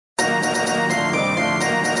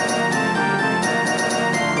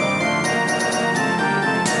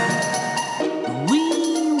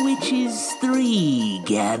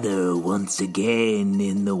once again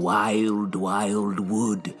in the wild, wild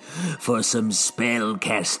wood for some spell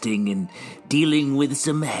casting and dealing with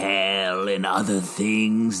some hell and other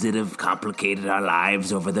things that have complicated our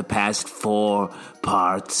lives over the past 4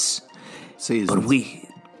 parts. Seasons.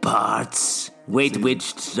 But parts. Wait,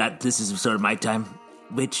 Witch, this is sort of my time.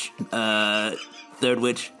 Witch, third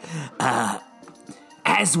Witch.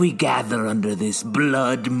 As we gather under this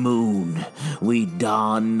blood moon, we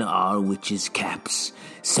don our witches' caps,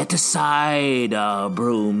 set aside our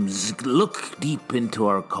brooms, look deep into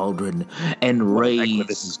our cauldron, and raise where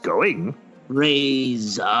this is going.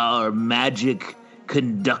 Raise our magic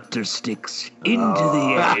conductor sticks into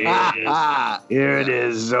the air. Here it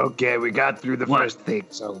is. Okay, we got through the first thing,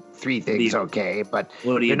 so 3 things. Okay, but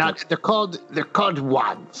they're not. They're called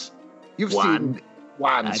wands. You've seen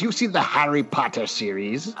wands. You've seen the Harry Potter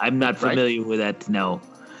series. I'm not familiar with that. No.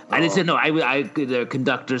 I just didn't know. The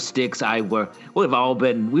conductor sticks. We've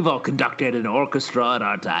all conducted an orchestra in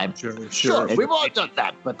our time. Sure. We've all done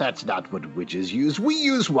that, but that's not what witches use. We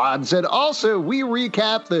use wands, and also we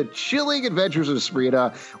recap the chilling adventures of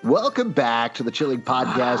Sabrina. Welcome back to the Chilling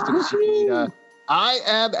Podcast of Sabrina. I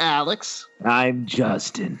am Alex. I'm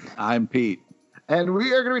Justin. I'm Pete. And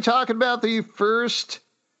we are going to be talking about the first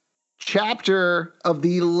chapter of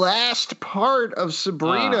the last part of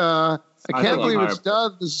Sabrina. I can't believe it's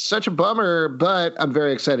done. This is such a bummer, but I'm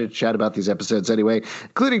very excited to chat about these episodes anyway,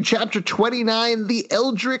 including Chapter 29, The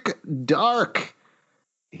Eldritch Dark.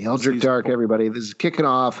 The Eldritch Dark, everybody. This is kicking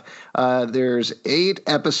off. There's 8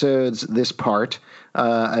 episodes this part,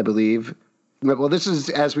 I believe. Well, this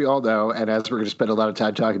is, as we all know, and as we're going to spend a lot of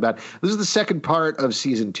time talking about, this is the second part of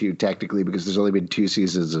season 2, technically, because there's only been 2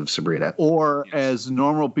 seasons of Sabrina. Or, as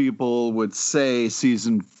normal people would say,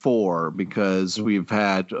 season 4, because we've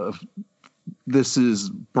had this is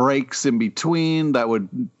breaks in between that would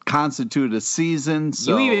constitute a season.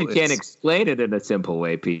 So you even can't explain it in a simple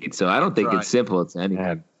way, Pete. So I don't think it's simple. It's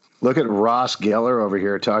anything. Look at Ross Geller over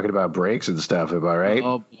here talking about breaks and stuff. Am I right?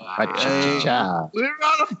 Oh, we're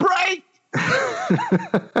on a break.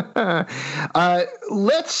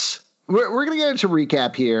 We're going to get into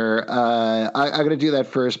recap here. I'm going to do that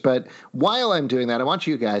first, but while I'm doing that, I want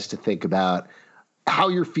you guys to think about how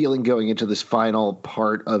you're feeling going into this final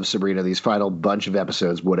part of Sabrina, these final bunch of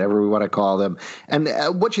episodes, whatever we want to call them, and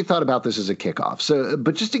what you thought about this as a kickoff. So,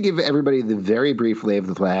 but just to give everybody the very brief lay of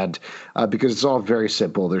the land, because it's all very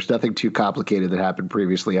simple. There's nothing too complicated that happened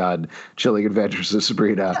previously on Chilling Adventures of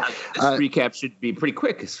Sabrina. Yeah, this recap should be pretty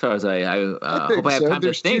quick as far as I hope I have time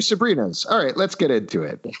There's to think. 2 Sabrinas. All right, let's get into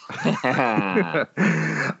it.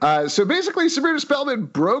 So basically, Sabrina Spellman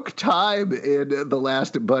broke time in the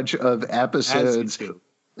last bunch of episodes.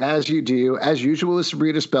 As you do. As usual with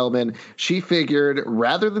Sabrina Spellman, she figured,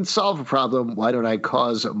 rather than solve a problem, why don't I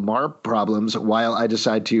cause more problems while I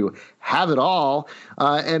decide to have it all?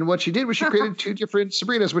 And what she did was she created 2 different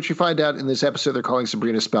Sabrinas, which you find out in this episode. They're calling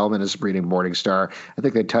Sabrina Spellman and Sabrina Morningstar. I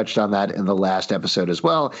think they touched on that in the last episode as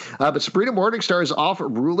well. But Sabrina Morningstar is off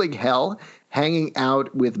ruling hell, hanging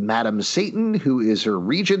out with Madame Satan, who is her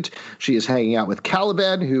regent. She is hanging out with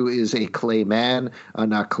Caliban, who is a Clayman,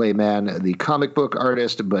 not Clayman, the comic book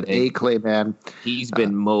artist, but a Clayman. He's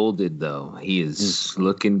been molded, though. He is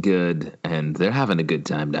looking good, and they're having a good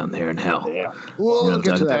time down there in hell. Yeah. We'll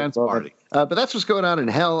get to that. Party. But that's what's going on in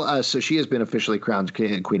hell. So she has been officially crowned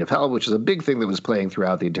Queen of Hell, which is a big thing that was playing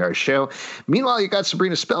throughout the entire show. Meanwhile, you got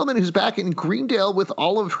Sabrina Spellman, who's back in Greendale with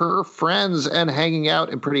all of her friends and hanging out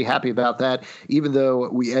and pretty happy about that, even though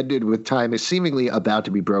we ended with time is seemingly about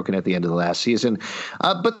to be broken at the end of the last season.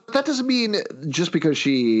 But that doesn't mean just because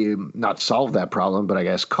she not solved that problem, but I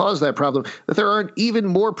guess caused that problem, that there aren't even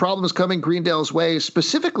more problems coming Greendale's way,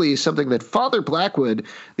 specifically something that Father Blackwood,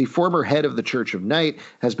 the former head of the Church of Night,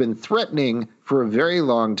 has been threatening for a very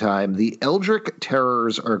long time. The Eldritch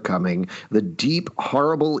terrors are coming. The deep,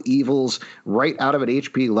 horrible evils right out of an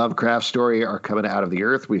H.P. Lovecraft story are coming out of the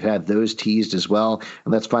earth. We've had those teased as well,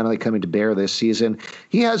 and that's finally coming to bear this season.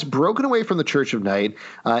 He has broken away from the Church of Night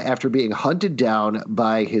after being hunted down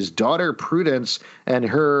by his daughter Prudence and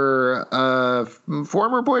her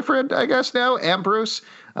former boyfriend, I guess now, Ambrose.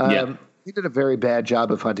 He did a very bad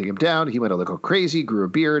job of hunting him down. He went a little crazy, grew a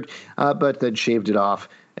beard, but then shaved it off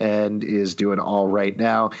and is doing all right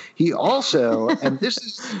now. He also, and this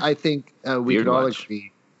is, I think, we can all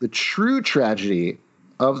agree, the true tragedy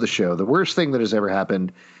of the show, the worst thing that has ever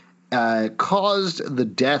happened, caused the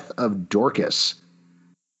death of Dorcas.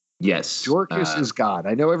 Yes. Dorcas is gone.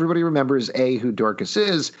 I know everybody remembers, A, who Dorcas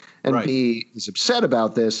is, and B, is upset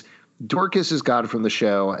about this. Dorcas is gone from the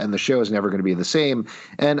show, and the show is never going to be the same.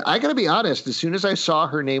 And I got to be honest, as soon as I saw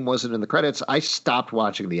her name wasn't in the credits, I stopped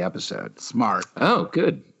watching the episode. Smart. Oh,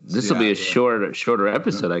 good. This will be a shorter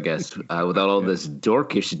episode, I guess, without all this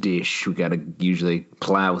dorkish dish we got to usually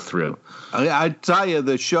plow through. I tell you,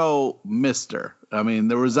 the show missed her. I mean,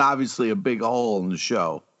 there was obviously a big hole in the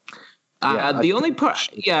show. The only part,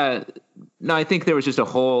 no, I think there was just a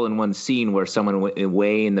hole in one scene where someone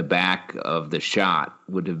way in the back of the shot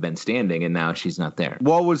would have been standing, and now she's not there.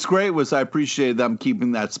 What was great was I appreciated them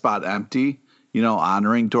keeping that spot empty,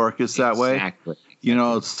 honoring Dorcas that way. Exactly.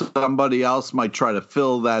 Somebody else might try to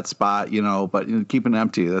fill that spot, but keeping it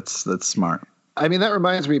empty, that's smart. I mean, that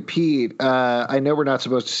reminds me, Pete, I know we're not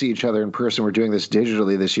supposed to see each other in person. We're doing this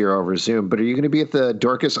digitally this year over Zoom, but are you going to be at the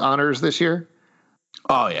Dorcas Honors this year?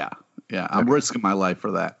 Oh, yeah. Yeah, I'm risking my life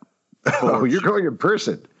for that. Oh, you're going in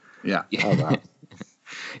person. Yeah. Oh, wow.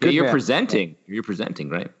 You're presenting. You're presenting,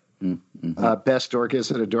 right? Mm-hmm. Best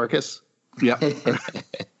Dorcas at a Dorcas. Yeah.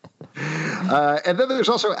 And then there's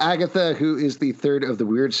also Agatha, who is the third of the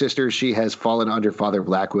Weird Sisters. She has fallen under Father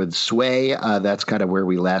Blackwood's sway. That's kind of where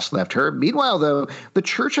we last left her. Meanwhile, though, the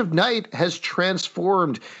Church of Night has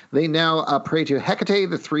transformed. They now pray to Hecate,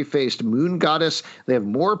 the three-faced moon goddess. They have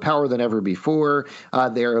more power than ever before.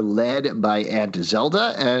 They are led by Aunt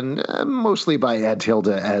Zelda and mostly by Aunt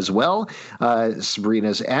Hilda as well.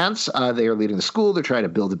 Sabrina's aunts. They are leading the school. They're trying to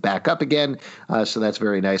build it back up again. So that's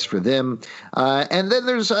very nice for them. And then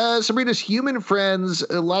there's Sabrina's human friends,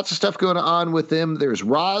 lots of stuff going on with them. There's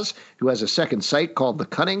Roz, who has a second sight called The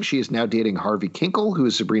Cunning. She is now dating Harvey Kinkle, who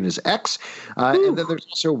is Sabrina's ex. And then there's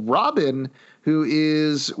also Robin, who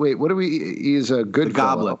is, he's a good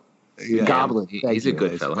goblin. Goblin. He's a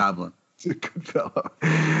good fellow. Goblin. He's a good fellow.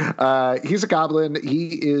 He's a goblin.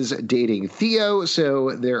 He is dating Theo.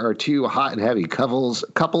 So there are two hot and heavy couples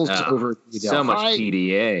over so much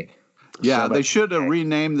PDA. Yeah, they should have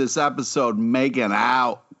renamed this episode Making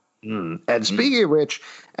Out. And speaking of which,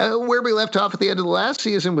 where we left off at the end of the last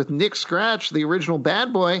season with Nick Scratch, the original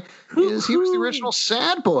bad boy, he was the original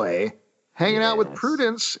sad boy hanging out with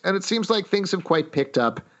Prudence. And it seems like things have quite picked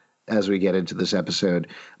up as we get into this episode.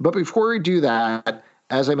 But before we do that,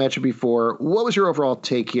 as I mentioned before, what was your overall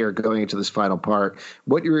take here going into this final part?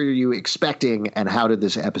 What were you expecting, and how did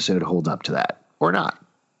this episode hold up to that, or not?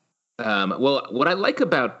 Well, what I like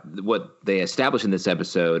about what they established in this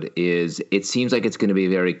episode is it seems like it's going to be a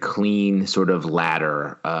very clean sort of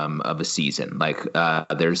ladder of a season. Like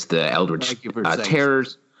there's the Eldritch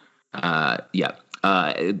terrors. The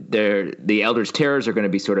Eldritch terrors are going to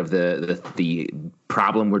be sort of the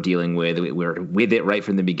problem we're dealing with. We're with it right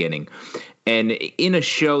from the beginning. And in a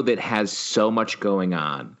show that has so much going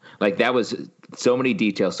on, like that was so many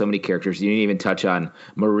details, so many characters. You didn't even touch on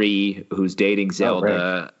Marie, who's dating Zelda.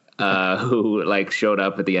 Oh, right. Who showed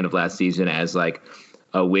up at the end of last season as like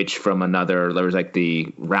a witch from another. There was like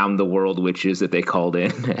the round the world witches that they called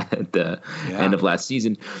in at the end of last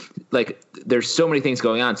season. Like there's so many things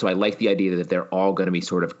going on. So I like the idea that they're all going to be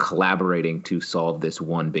sort of collaborating to solve this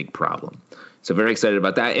one big problem. So very excited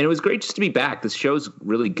about that. And it was great just to be back. This show's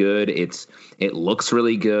really good. It looks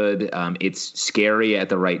really good. It's scary at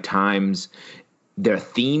the right times. Their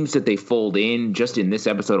themes that they fold in just in this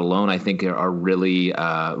episode alone, I think are really,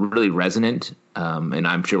 really resonant. And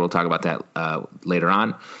I'm sure we'll talk about that later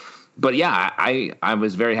on. But yeah, I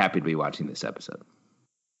was very happy to be watching this episode.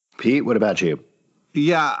 Pete, what about you?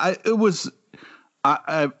 Yeah,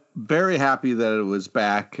 I'm very happy that it was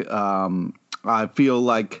back. I feel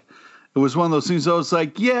like it was one of those things I was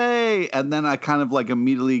like, yay. And then I kind of like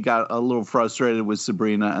immediately got a little frustrated with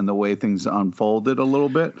Sabrina and the way things unfolded a little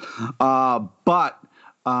bit. But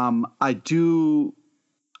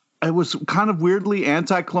it was kind of weirdly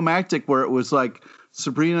anticlimactic where it was like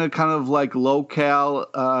Sabrina kind of like low-cal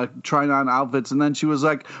trying on outfits. And then she was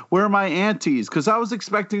like, where are my aunties? Because I was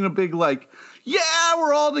expecting a big like, yeah,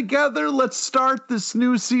 we're all together. Let's start this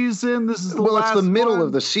new season. This is the last it's the middle one.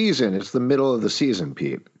 of the season. It's the middle of the season,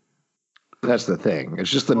 Pete. That's the thing. It's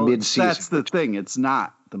just the mid-season. That's the thing. It's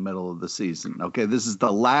not the middle of the season. Okay, this is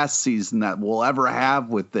the last season that we'll ever have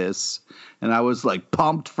with this. And I was like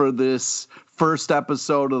pumped for this first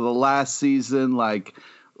episode of the last season. Like,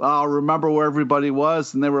 I'll remember where everybody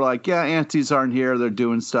was. And they were like, yeah, aunties aren't here. They're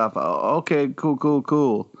doing stuff. Oh, okay,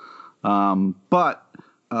 cool. But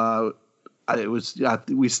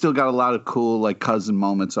we still got a lot of cool like cousin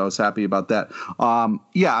moments. So I was happy about that.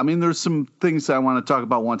 I mean, there's some things I want to talk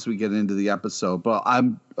about once we get into the episode, but I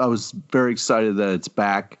was very excited that it's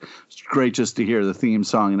back. It's great just to hear the theme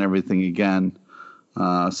song and everything again.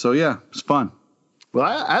 So yeah, it's fun.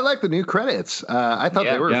 Well, I like the new credits. I thought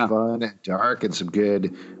they were fun and dark and some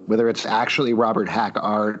good, whether it's actually Robert Hack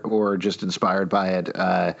art or just inspired by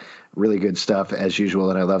it. Really good stuff as usual.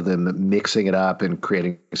 And I love them mixing it up and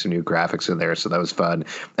creating some new graphics in there. So that was fun.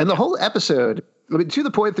 And the whole episode, I mean, to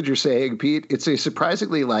the point that you're saying, Pete, it's a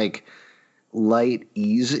surprisingly like light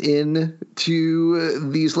ease in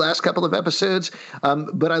to these last couple of episodes.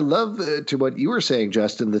 But I love, to what you were saying,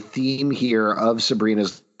 Justin, the theme here of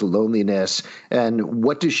Sabrina's loneliness and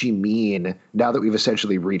what does she mean now that we've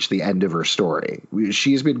essentially reached the end of her story.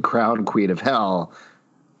 She's been crowned Queen of Hell.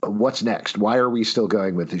 What's next? Why are we still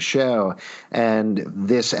going with the show? And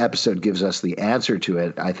this episode gives us the answer to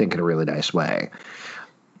it, I think, in a really nice way.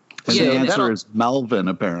 And the answer is Melvin,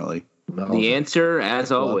 apparently. The answer,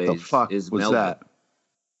 as always, what the fuck is was Melvin. that?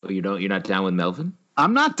 Oh, you're not down with Melvin?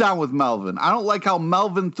 I'm not down with Melvin. I don't like how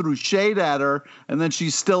Melvin threw shade at her, and then she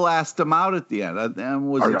still asked him out at the end. And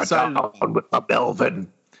was excited. Down with the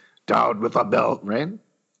Melvin. Down with the Melvin. Right? Isn't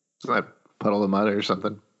that Puddle of Mud or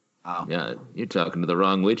something? Oh. Yeah, you're talking to the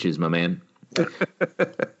wrong witches, my man. Should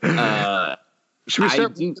we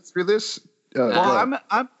start through this? Well,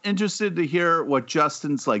 I'm interested to hear what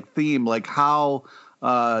Justin's like theme, like how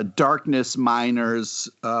darkness miners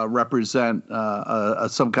represent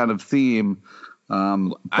some kind of theme.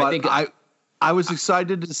 But I was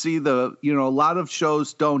excited to see a lot of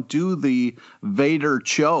shows don't do the Vader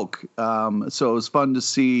choke. So it was fun to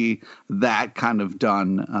see that kind of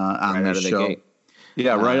done on the show.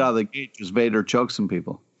 Yeah, right out of the gate, just Vader chokes some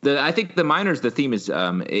people. I think the miners, the theme is,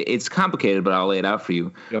 it's complicated, but I'll lay it out for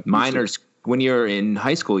you. Yep, miners, when you're in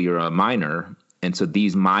high school, you're a minor. And so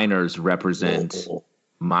these miners represent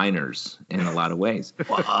minors in a lot of ways.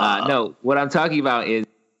 No, what I'm talking about is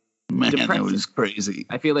depression. That was crazy.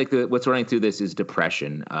 I feel like what's running through this is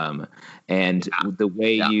depression. And the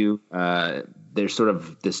way there's sort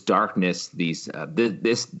of this darkness,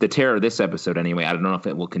 the terror of this episode anyway, I don't know if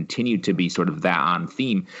it will continue to be sort of that on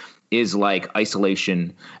theme, is like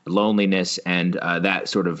isolation, loneliness, and that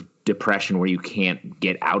sort of depression where you can't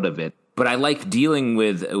get out of it. But I like dealing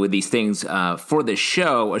with these things for the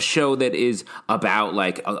show, a show that is about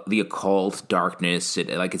like the occult, darkness.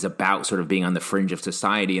 It's about sort of being on the fringe of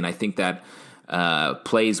society. And I think that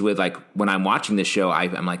plays with, like, when I'm watching this show,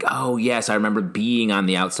 I'm like, oh, yes, I remember being on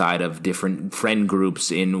the outside of different friend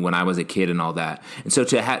groups when I was a kid and all that. And so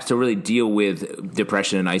to really deal with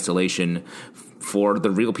depression and isolation for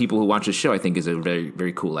the real people who watch the show, I think is a very,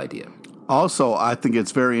 very cool idea. Also, I think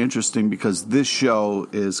it's very interesting because this show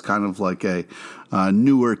is kind of like a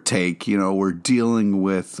newer take. We're dealing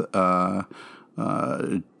with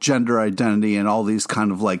gender identity and all these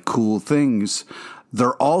kind of like cool things.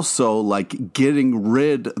 They're also like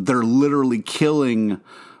they're literally killing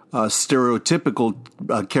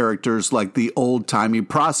stereotypical characters like the old-timey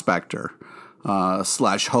prospector /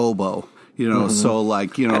 hobo. So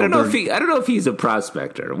like, I don't know if he's a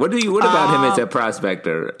prospector. What about him as a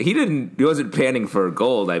prospector? He wasn't panning for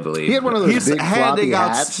gold, I believe. He had one of those big floppy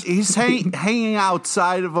hats. He's hanging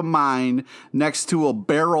outside of a mine next to a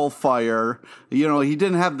barrel fire. He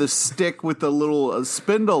didn't have the stick with the little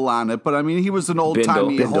spindle on it, but I mean, he was an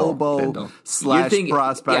old-timey hobo /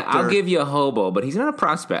 prospector. Yeah, I'll give you a hobo, but he's not a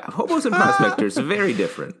prospector. Hobos and prospectors are very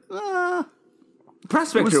different.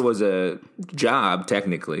 Prospector was a job,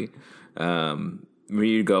 technically. Where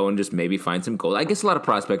you go and just maybe find some gold. I guess a lot of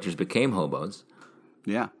prospectors became hobos.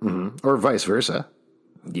 Yeah. Mm-hmm. Or vice versa.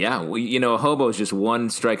 Yeah. A hobo is just one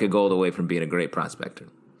strike of gold away from being a great prospector.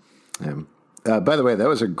 By the way, that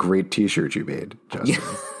was a great T-shirt you made, Justin.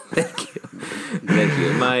 Yeah. Thank you.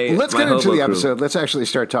 Let's get into the episode. Let's actually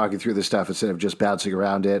start talking through the stuff instead of just bouncing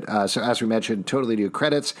around it. So as we mentioned, totally new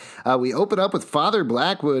credits. We open up with Father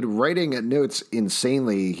Blackwood writing notes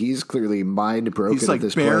insanely. He's clearly mind broken at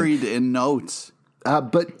this point. He's buried in notes.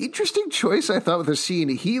 But interesting choice, I thought, with the scene.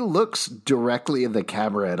 He looks directly in the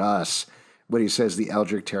camera at us when he says the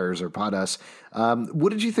Eldritch terrors are upon us. What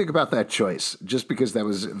did you think about that choice? Just because that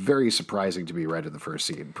was very surprising to me right in the first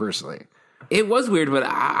scene, personally. It was weird, but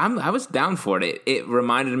I was down for it. It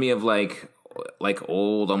reminded me of like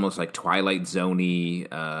old, almost like Twilight Zone-y.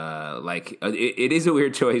 It is a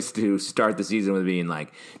weird choice to start the season with being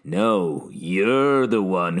like, "No, you're the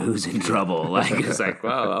one who's in trouble." Like it's like,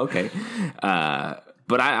 wow, okay.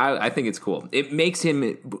 But I think it's cool. It makes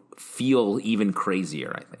him feel even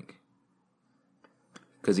crazier, I think.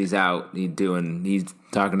 Because he's out, he's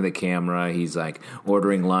talking to the camera. He's like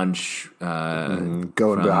ordering lunch, going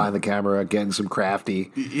behind the camera, getting some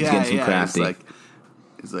crafty. Yeah, He's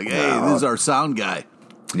like, hey, this is our sound guy.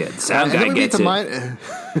 Yeah, the sound guy gets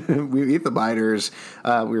it. We meet the miners.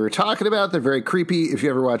 We were talking about, they're very creepy. If you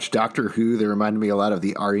ever watch Doctor Who, they reminded me a lot of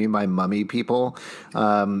the Are You My Mummy people.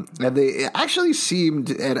 And they actually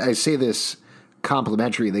seemed, and I say this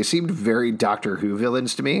complimentary, they seemed very Doctor Who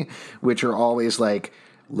villains to me, which are always like,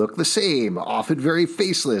 look the same, often very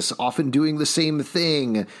faceless, often doing the same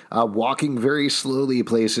thing, walking very slowly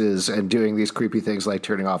places and doing these creepy things like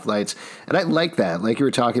turning off lights. And I like that. Like you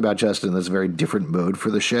were talking about, Justin, that's a very different mode for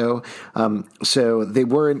the show. So they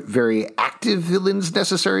weren't very active villains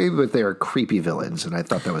necessarily, but they are creepy villains. And I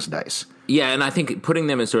thought that was nice. Yeah, and I think putting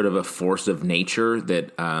them as sort of a force of nature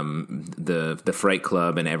that the Fright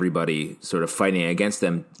Club and everybody sort of fighting against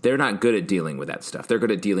them, they're not good at dealing with that stuff. They're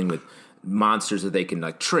good at dealing with monsters that they can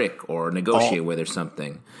like trick or negotiate with or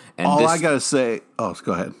something. And I gotta say, go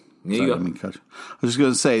ahead. Sorry, I was just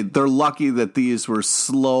gonna say they're lucky that these were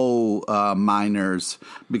slow miners,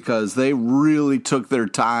 because they really took their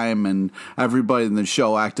time, and everybody in the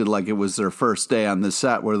show acted like it was their first day on the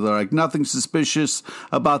set, where they're like, nothing suspicious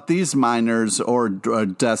about these miners or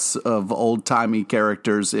deaths of old timey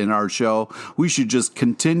characters in our show. We should just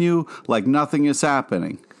continue like nothing is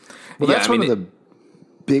happening. Well, that's one of the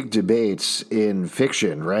big debates in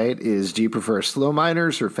fiction, right? Is, do you prefer slow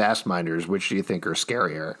miners or fast miners? Which do you think are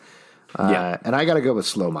scarier? And I got to go with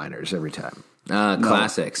slow miners every time.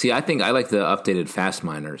 Classic. See, I think I like the updated fast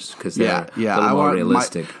miners because they're a little more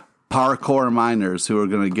realistic. Parkour miners who are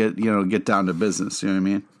going to get down to business. You know what I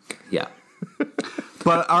mean? Yeah.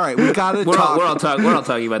 But all right, we got to talk. We're all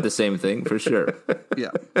talking about the same thing for sure.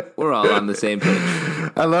 Yeah, we're all on the same page.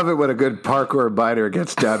 I love it when a good parkour miner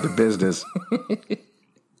gets down to business.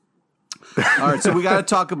 All right, so we got to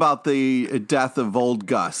talk about the death of old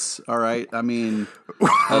Gus. All right, I mean,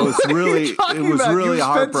 it was really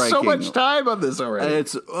heartbreaking. So much time on this already.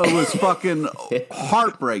 It was fucking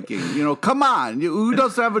heartbreaking. Come on, who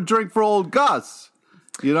doesn't have a drink for old Gus?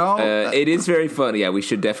 It is very fun. Yeah, we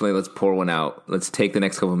should definitely, let's pour one out. Let's take the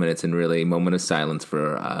next couple of minutes and really moment of silence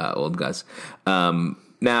for old Gus.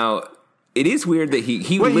 Now, it is weird that he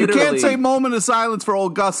Wait, literally... you can't say moment of silence for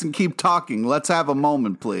old Gus and keep talking. Let's have a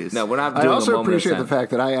moment, please. No, we're not doing I also a moment appreciate the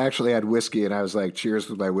fact that I actually had whiskey, and I was like, cheers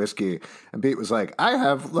with my whiskey. And Pete was like, I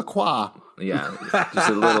have La Croix. Yeah, just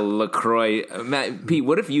a little LaCroix. Pete,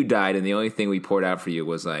 what if you died and the only thing we poured out for you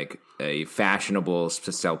was like a fashionable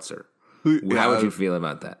seltzer? How would you feel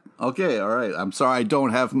about that? Okay, all right. I'm sorry I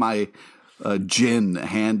don't have my gin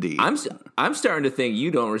handy. I'm starting to think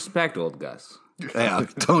you don't respect old Gus. Yeah,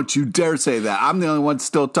 don't you dare say that. I'm the only one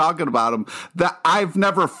still talking about him. That I've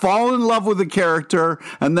never fallen in love with a character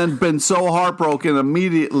and then been so heartbroken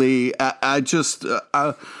immediately.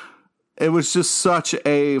 It was just such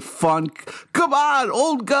a fun, come on,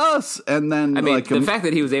 old Gus. And then the fact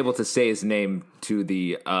that he was able to say his name to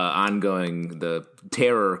the the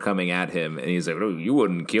terror coming at him, and he's like, "Oh, you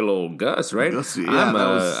wouldn't kill old Gus, right?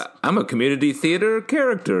 I'm a community theater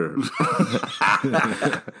character."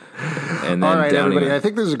 And then all right, everybody, I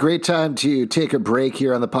think this is a great time to take a break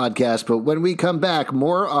here on the podcast, but when we come back,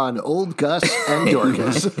 more on old Gus and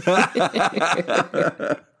Dorcas.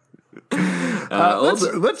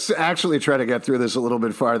 Let's actually try to get through this a little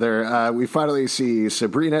bit farther. We finally see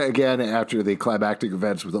Sabrina again after the climactic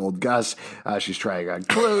events with old Gus. She's trying on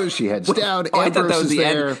clothes. She heads down. I thought that was the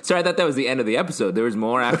end. Sorry, I thought that was the end of the episode. There was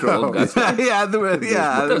more after old Gus. That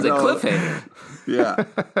was a cliffhanger. Yeah.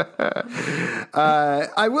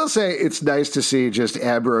 I will say it's nice to see just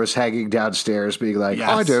Ambrose hanging downstairs being like, yes.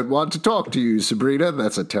 I don't want to talk to you, Sabrina.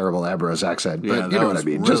 That's a terrible Ambrose accent, but you know what I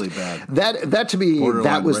mean. Really just bad. That to me, Borderline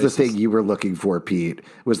that was racist. The thing you were looking for, Pete,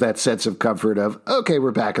 was that sense of comfort of, okay,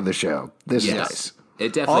 we're back in the show. This is nice.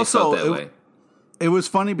 It definitely felt that way. It was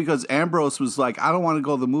funny because Ambrose was like, I don't want to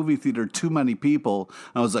go to the movie theater, too many people.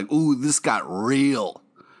 And I was like, ooh, this got real.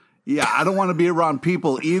 Yeah, I don't want to be around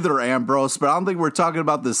people either, Ambrose, but I don't think we're talking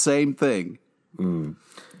about the same thing.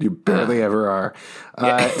 You barely ever are.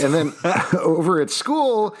 And then over at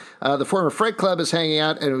school, the former Fright Club is hanging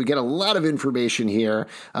out, and we get a lot of information here.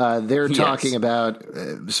 They're talking about,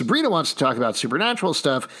 Sabrina wants to talk about supernatural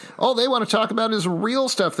stuff. All they want to talk about is real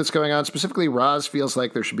stuff that's going on. Specifically, Roz feels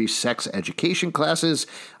like there should be sex education classes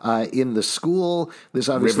in the school. This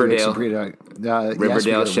obviously Riverdale. Sabrina,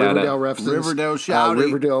 Riverdale shout Riverdale out. references. Riverdale shout out.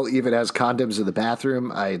 Riverdale even has condoms in the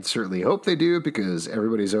bathroom. I certainly hope they do, because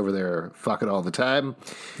everybody's over there fucking all the time.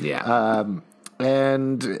 Yeah.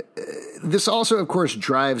 And this also, of course,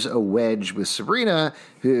 drives a wedge with Sabrina,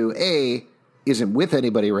 who, A, isn't with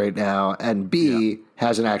anybody right now, and B,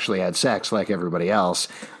 hasn't actually had sex like everybody else.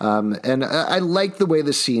 And I like the way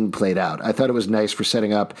the scene played out. I thought it was nice for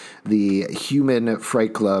setting up the human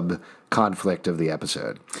Fright Club conflict of the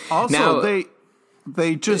episode. Also,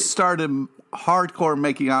 they just started hardcore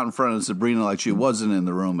making out in front of Sabrina like she wasn't in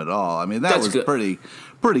the room at all. I mean, that was good.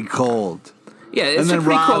 pretty cold. Yeah, it's and then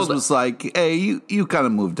pretty Roz cold. was like, "Hey, you kind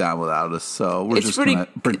of moved on without us, so we're just going to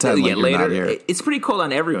pretend like you're not here." It's pretty cold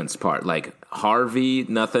on everyone's part. Like Harvey,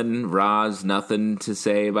 nothing. Roz, nothing to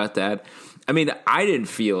say about that. I mean, I didn't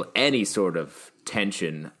feel any sort of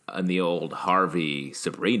tension on the old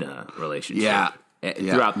Harvey-Sabrina relationship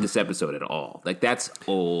throughout this episode at all. Like, that's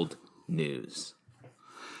old news.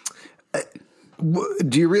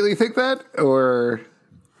 Do you really think that? Or...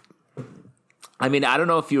 I mean, I don't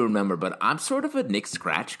know if you remember, but I'm sort of a Nick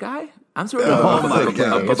Scratch guy. I'm sort of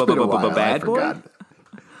a bad boy.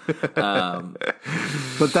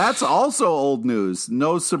 But that's also old news.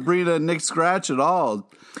 No Sabrina and Nick Scratch at all.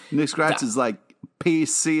 Nick Scratch is like,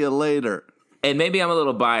 peace, see you later. And maybe I'm a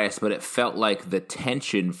little biased, but it felt like the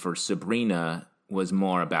tension for Sabrina was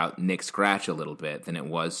more about Nick Scratch a little bit than it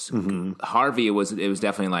was Harvey. It was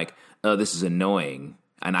definitely like, oh, this is annoying.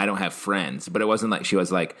 And I don't have friends, but it wasn't like she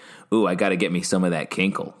was like, "Ooh, I got to get me some of that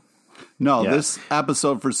kinkle." No, this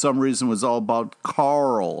episode for some reason was all about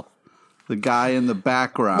Carl, the guy in the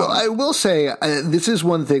background. Well, I will say this is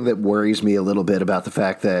one thing that worries me a little bit about the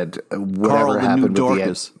fact that whatever happened with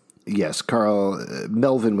Dorcas. Carl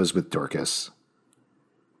Melvin was with Dorcas.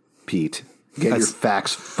 Pete, get your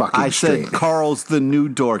facts fucking straight. I said Carl's the new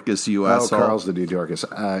Dorcas. You asshole. Oh, Carl's the new Dorcas.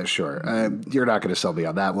 Sure, you're not going to sell me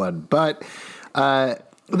on that one, but.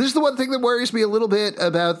 This is the one thing that worries me a little bit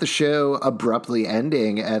about the show abruptly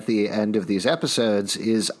ending at the end of these episodes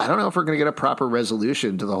is I don't know if we're going to get a proper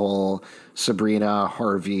resolution to the whole Sabrina,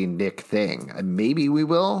 Harvey, Nick thing. Maybe we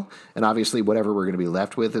will, and obviously whatever we're going to be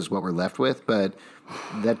left with is what we're left with, but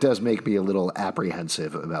that does make me a little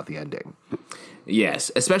apprehensive about the ending.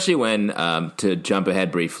 Yes, especially when, to jump ahead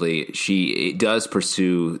briefly, she does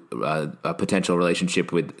pursue a potential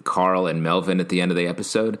relationship with Carl and Melvin at the end of the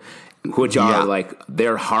episode, which are like,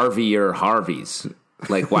 they're Harvey-er Harveys.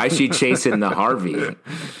 Like, why is she chasing the Harvey?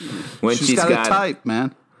 When she's got a type,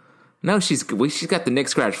 man. No, she's got the Nick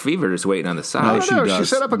Scratch fever just waiting on the side. She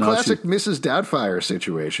set up a classic Mrs. Doubtfire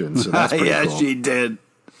situation, so that's pretty cool. She did.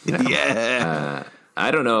 Yeah. I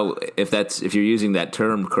don't know if you're using that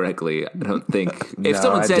term correctly. I don't think if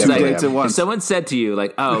someone said to you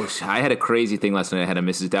like, "Oh, I had a crazy thing last night. I had a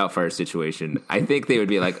Mrs. Doubtfire situation." I think they would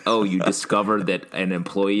be like, "Oh, you discovered that an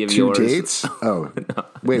employee of yours." 2 dates? Oh,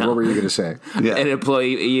 wait, what were you going to say? Yeah. An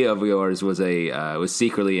employee of yours was was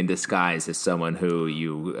secretly in disguise as someone who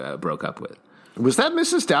you broke up with. Was that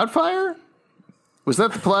Mrs. Doubtfire? Was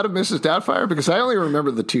that the plot of Mrs. Doubtfire? Because I only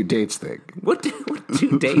remember the 2 dates thing. What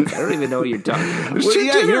 2 dates? I don't even know what you're talking about. There's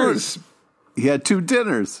 2 dinners. He had 2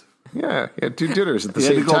 dinners. Yeah, he had 2 dinners at the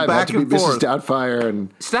same time. Back and forth. Mrs. Doubtfire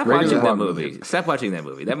and stop watching that movie. Stop watching that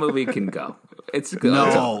movie. That movie can go. It's good.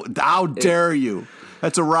 No, how dare you?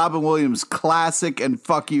 That's a Robin Williams classic, and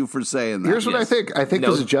fuck you for saying that. Here's what I think. I think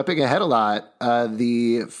this is jumping ahead a lot.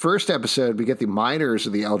 The first episode, we get the miners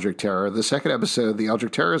of the Eldritch Terror. The second episode, the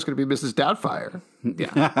Eldritch Terror is going to be Mrs. Doubtfire. Yeah,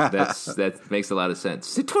 that makes a lot of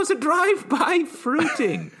sense. It was a drive-by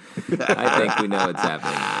fruiting. I think we know what's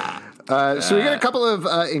happening. So we get a couple of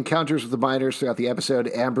encounters with the miners throughout the episode.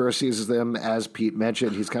 Ambrose sees them, as Pete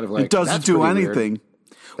mentioned. He's kind of like, it doesn't do anything.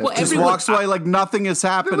 Well, just walks away like nothing is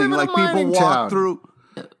happening. Like people walk through.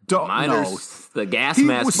 The gas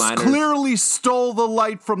mask miners clearly stole the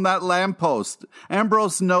light from that lamppost.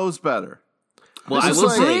 Ambrose knows better. Well, I will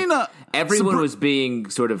say everyone was being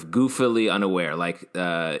sort of goofily unaware. Like,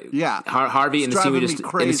 Harvey in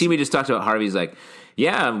the scene we just talked about. Harvey's like,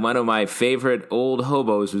 yeah, one of my favorite old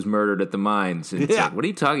hobos was murdered at the mines. And it's like, what are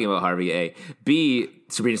you talking about, Harvey? A. B.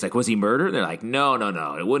 Sabrina's like, was he murdered? And they're like, no,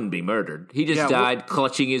 it wouldn't be murdered. He just died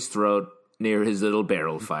clutching his throat near his little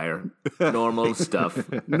barrel fire. Normal stuff.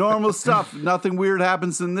 Normal stuff. Nothing weird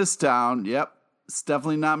happens in this town. Yep. It's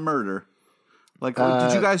definitely not murder. Like,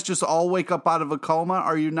 did you guys just all wake up out of a coma?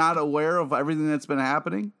 Are you not aware of everything that's been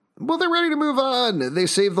happening? Well, they're ready to move on. They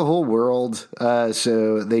saved the whole world,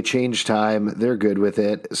 so they changed time. They're good with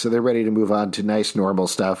it, so they're ready to move on to nice, normal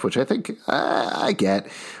stuff, which I think I get,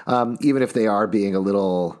 even if they are being a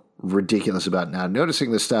little ridiculous about not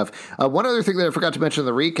noticing this stuff. One other thing that I forgot to mention in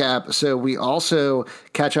the recap, so we also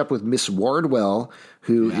catch up with Miss Wardwell,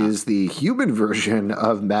 who is the human version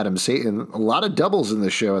of Madam Satan. A lot of doubles in the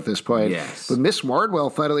show at this point. Yes. But Miss Wardwell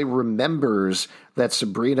finally remembers that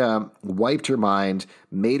Sabrina wiped her mind,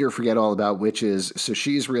 made her forget all about witches. So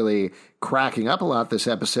she's really cracking up a lot this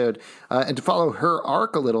episode. And to follow her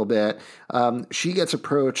arc a little bit, she gets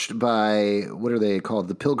approached by, what are they called?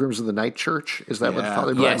 The Pilgrims of the Night Church? Is that what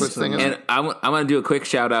Father Blackwood's thing is? And I want to do a quick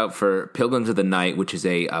shout out for Pilgrims of the Night, which is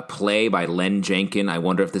a play by Len Jenkin. I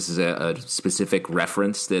wonder if this is a specific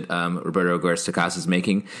reference that Roberto Aguirre-Sacasa is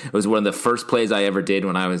making. It was one of the first plays I ever did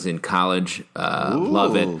when I was in college.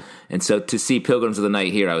 Love it. And so to see Pilgrims of the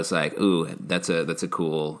Night here, I was like, ooh, that's a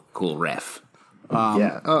cool ref.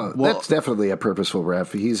 That's definitely a purposeful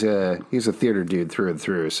ref. He's a theater dude through and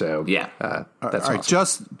through. So that's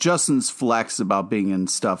awesome. Justin's flex about being in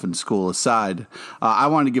stuff in school aside, I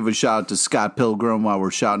want to give a shout out to Scott Pilgrim while we're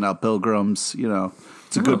shouting out Pilgrims. You know,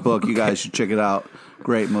 it's a good book. You guys should check it out.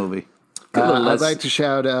 Great movie. I'd like to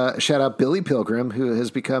shout out Billy Pilgrim, who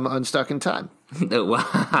has become unstuck in time.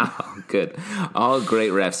 Wow, good. All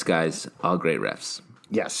great refs, guys. All great refs.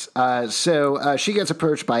 Yes. So she gets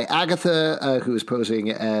approached by Agatha, who is posing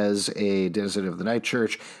as a denizen of the Night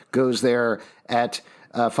Church, goes there at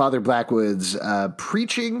Father Blackwood's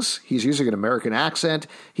preachings. He's using an American accent.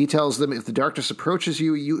 He tells them if the darkness approaches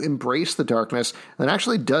you, you embrace the darkness, and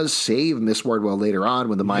actually does save Miss Wardwell later on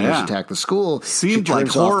when the miners attack the school. Seemed like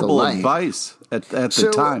horrible advice at the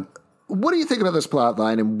time. What do you think about this plot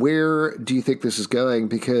line, and where do you think this is going?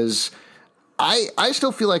 Because I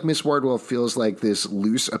still feel like Miss Wardwell feels like this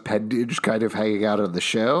loose appendage kind of hanging out of the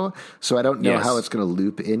show, so I don't know how it's going to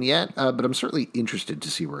loop in yet, but I'm certainly interested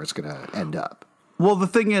to see where it's going to end up. Well, the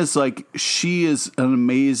thing is, like, she is an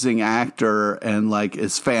amazing actor and, like,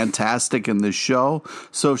 is fantastic in this show.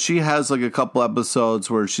 So if she has, like, a couple episodes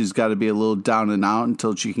where she's got to be a little down and out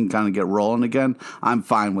until she can kind of get rolling again, I'm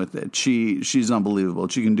fine with it. She's unbelievable.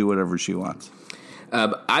 She can do whatever she wants.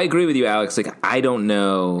 I agree with you, Alex. Like, I don't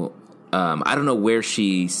know where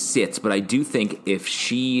she sits, but I do think if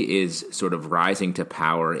she is sort of rising to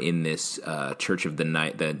power in this Church of the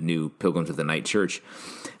Night, the new Pilgrims of the Night Church,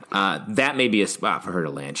 that may be a spot for her to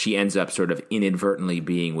land. She ends up sort of inadvertently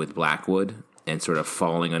being with Blackwood and sort of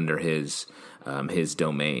falling under his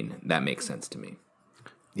domain. That makes sense to me.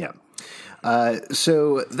 Yeah.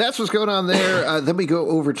 So that's what's going on there. Then we go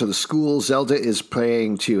over to the school. Zelda is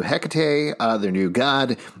praying to Hecate, their new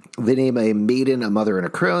god. They name a maiden, a mother, and a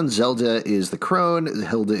crone. Zelda is the crone.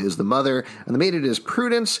 Hilda is the mother. And the maiden is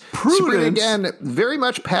Prudence. Sabrina, again, very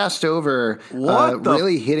much passed over.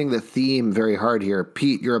 Really hitting the theme very hard here.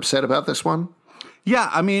 Pete, you're upset about this one? Yeah,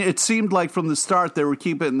 I mean, it seemed like from the start they were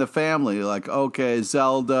keeping it in the family. Like, okay,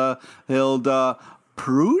 Zelda, Hilda,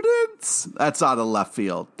 Prudence? That's out of left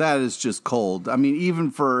field. That is just cold. I mean,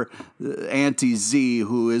 even for Auntie Z,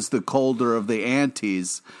 who is the colder of the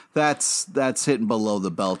aunties, that's hitting below the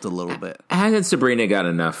belt a little bit. Hasn't Sabrina got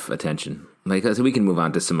enough attention? Like, so we can move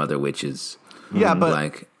on to some other witches. Yeah,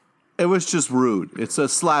 but it was just rude. It's a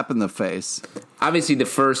slap in the face. Obviously, the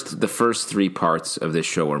first three parts of this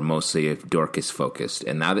show are mostly Dorcas focused,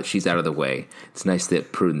 and now that she's out of the way, it's nice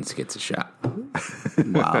that Prudence gets a shot.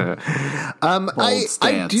 Wow.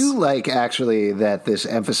 I do like, actually, that this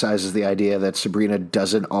emphasizes the idea that Sabrina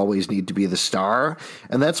doesn't always need to be the star,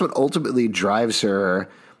 and that's what ultimately drives her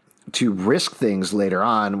to risk things later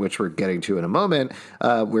on, which we're getting to in a moment,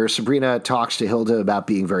 where Sabrina talks to Hilda about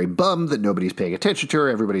being very bummed that nobody's paying attention to her,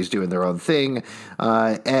 everybody's doing their own thing,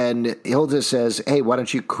 and Hilda says, hey, why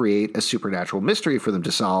don't you create a supernatural mystery for them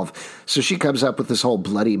to solve? So she comes up with this whole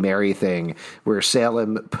Bloody Mary thing, where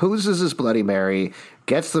Salem poses as Bloody Mary,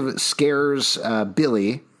 scares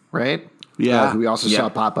Billy, right? Yeah. Who we also saw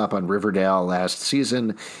pop up on Riverdale last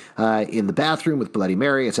season in the bathroom with Bloody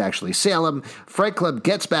Mary. It's actually Salem. Fright Club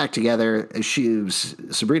gets back together.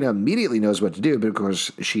 Sabrina immediately knows what to do, but of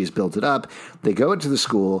course she's built it up. They go into the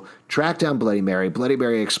school, track down Bloody Mary. Bloody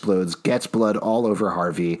Mary explodes, gets blood all over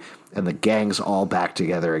Harvey, and the gang's all back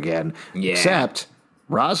together again. Yeah. Except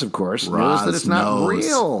Roz, of course, knows that it's not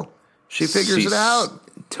real. She figures it out.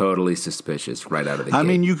 Totally suspicious right out of the gate. I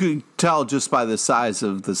mean, you could tell just by the size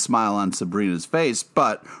of the smile on Sabrina's face,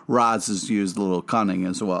 but Roz has used a little cunning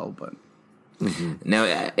as well. But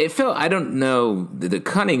Now, it felt, I don't know, the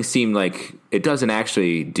cunning seemed like it doesn't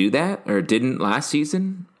actually do that, or didn't last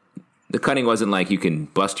season. The cunning wasn't like you can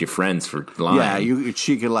bust your friends for lying. Yeah,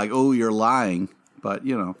 she could like, oh, you're lying, but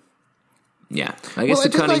you know. Yeah, I guess the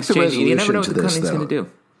cunning's changing. You never know what the cunning's going to do.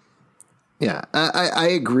 Yeah, I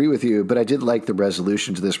agree with you, but I did like the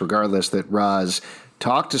resolution to this regardless, that Roz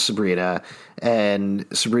talked to Sabrina, and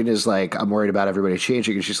Sabrina's like, I'm worried about everybody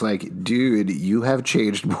changing, and she's like, dude, you have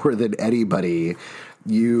changed more than anybody.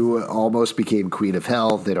 You almost became Queen of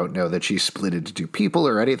Hell. They don't know that she split into two people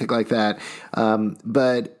or anything like that.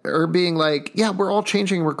 But her being like, yeah, we're all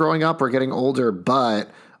changing. We're growing up. We're getting older. But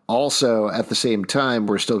also at the same time,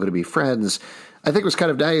 we're still going to be friends. I think it was kind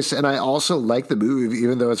of nice. And I also like the move,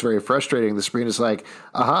 even though it's very frustrating. The Sabrina's like,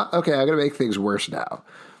 okay, I'm going to make things worse now.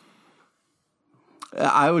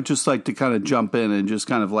 I would just like to kind of jump in and just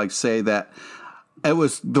kind of like say that it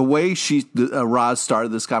was the way Roz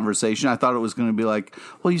started this conversation. I thought it was going to be like,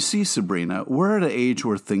 well, you see, Sabrina, we're at an age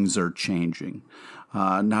where things are changing.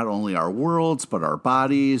 Not only our worlds, but our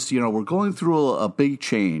bodies. You know, we're going through a big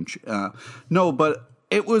change. No, but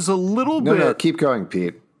it was a little bit. No, keep going,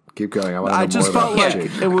 Pete. Keep going. I want to know just more felt about like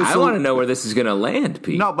change. it was. I want to know where this is going to land,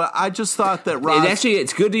 Pete. No, but I just thought that Roz.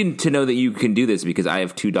 It's good to know that you can do this because I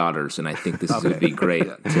have 2 daughters, and I think this would be great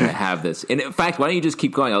to have this. And in fact, why don't you just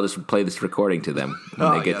keep going? I'll just play this recording to them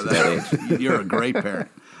when they get to that age. You're a great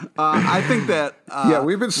parent. I think that.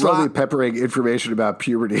 We've been slowly peppering information about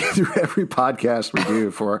puberty through every podcast we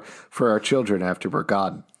do for our children after we're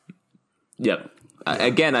gone. Yep.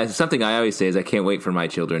 Again, something I always say is I can't wait for my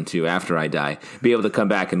children to, after I die, be able to come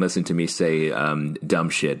back and listen to me say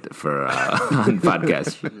dumb shit for on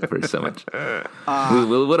podcasts for so much.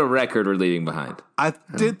 What a record we're leaving behind. I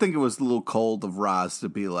did think it was a little cold of Roz to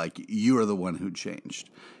be like, you are the one who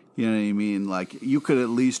changed. You know what I mean? Like, you could at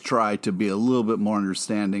least try to be a little bit more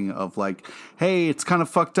understanding of like, hey, it's kind of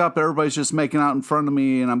fucked up. Everybody's just making out in front of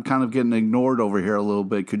me and I'm kind of getting ignored over here a little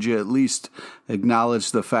bit. Could you at least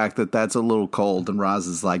acknowledge the fact that that's a little cold? And Roz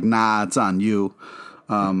is like, nah, it's on you.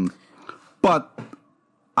 But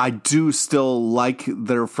I do still like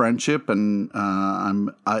their friendship, and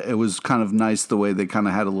it was kind of nice the way they kind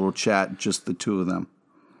of had a little chat, just the two of them.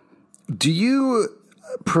 Do you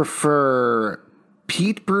prefer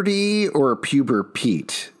Pete Birdie or Puber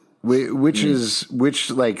Pete? Which do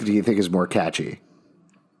you think is more catchy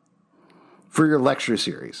for your lecture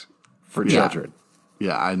series for children?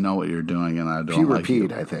 Yeah, I know what you're doing, and I don't Puber like Pete,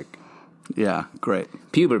 you. I think. Yeah, great.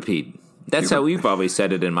 Puber Pete. That's how we've always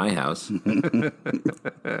said it in my house. So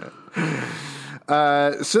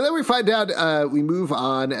then we find out, we move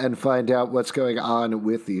on and find out what's going on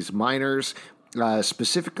with these miners.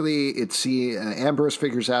 Specifically, Ambrose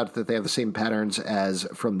figures out that they have the same patterns as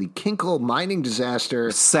from the Kinkle mining disaster.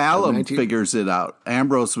 Salem figures it out.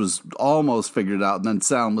 Ambrose was almost figured out, and then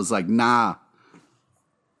Salem was like, nah.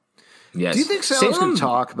 Yes. Do you think Salem's going to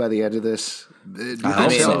talk by the end of this? Do you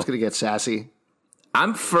think Salem's going to get sassy?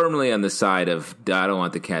 I'm firmly on the side of I don't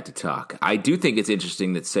want the cat to talk. I do think it's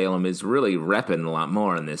interesting that Salem is really repping a lot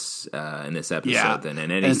more in this episode than in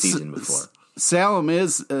any season before. Salem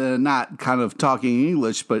is not kind of talking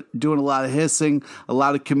English, but doing a lot of hissing, a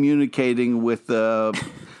lot of communicating with the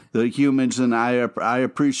humans, and I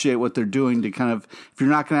appreciate what they're doing to kind of, if you're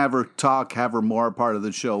not going to have her talk, have her more a part of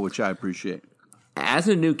the show, which I appreciate. As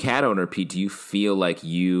a new cat owner, Pete, do you feel like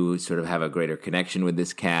you sort of have a greater connection with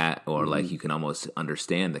this cat, or like you can almost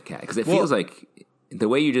understand the cat? Because it feels like the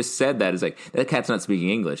way you just said that is like that cat's not speaking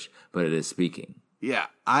English, but it is speaking. Yeah,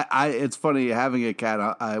 it's funny having a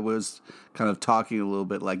cat. I was kind of talking a little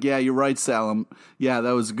bit like, yeah, you're right, Salem. Yeah,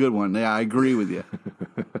 that was a good one. Yeah, I agree with you.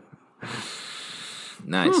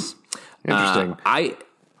 Nice. Interesting.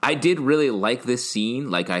 I did really like this scene.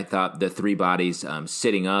 Like, I thought the 3 bodies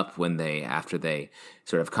sitting up after they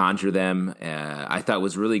sort of conjure them, I thought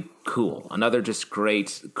was really cool. Another just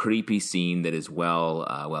great, creepy scene that is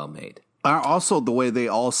well made. Also, the way they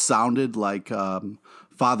all sounded like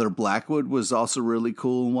Father Blackwood was also really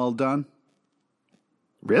cool and well done.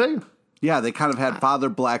 Really? Yeah, they kind of had Father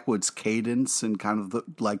Blackwood's cadence and kind of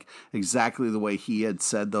like exactly the way he had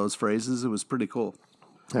said those phrases. It was pretty cool.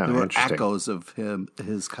 Oh, there were echoes of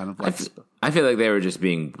his kind of like. I feel like they were just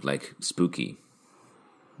being like spooky.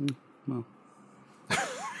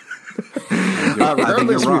 Well,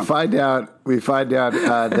 regardless, we find out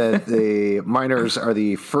that the miners are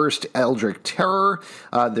the first Eldritch terror.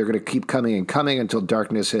 They're going to keep coming and coming until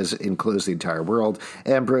darkness has enclosed the entire world.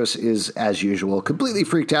 Ambrose is, as usual, completely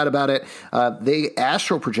freaked out about it. They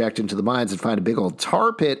astral project into the mines and find a big old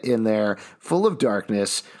tar pit in there full of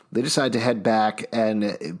darkness. They decide to head back,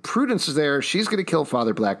 and Prudence is there. She's going to kill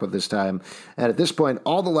Father Blackwood this time. And at this point,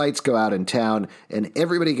 all the lights go out in town, and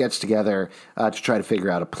everybody gets together to try to figure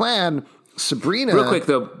out a plan. Sabrina... Real quick,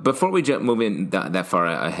 though, before we move in that far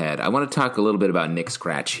ahead, I want to talk a little bit about Nick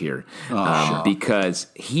Scratch here. Because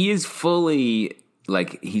he is fully...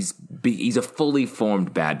 Like, he's a fully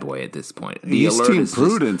formed bad boy at this point. He's Team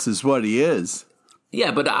Prudence is what he is.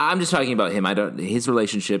 Yeah, but I'm just talking about him. His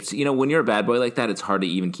relationships, when you're a bad boy like that, it's hard to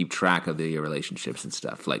even keep track of your relationships and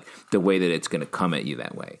stuff, like the way that it's going to come at you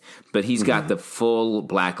that way. But he's got the full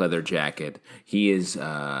black leather jacket. He is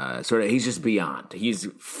he's just beyond. He's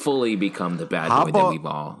fully become the bad boy that we've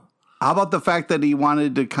all. How about the fact that he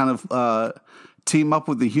wanted to kind of team up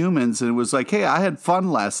with the humans and was like, hey, I had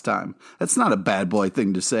fun last time. That's not a bad boy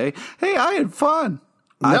thing to say. Hey, I had fun.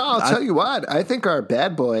 I'll tell you what. I think our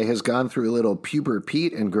bad boy has gone through a little puber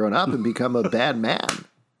Pete and grown up and become a bad man.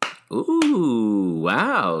 Ooh,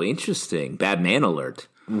 wow. Interesting. Bad man alert.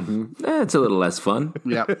 Mm-hmm. That's a little less fun.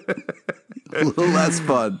 Yep. A little less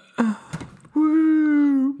fun.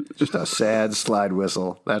 Woo. Just a sad slide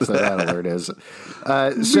whistle. That's what that alert is.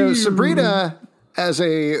 So Sabrina has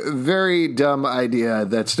a very dumb idea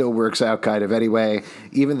that still works out kind of anyway,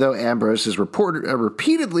 even though Ambrose has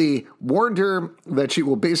repeatedly warned her that she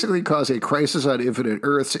will basically cause a crisis on Infinite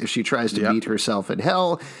Earths if she tries to meet herself in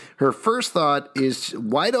hell. Her first thought is,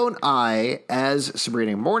 why don't I, as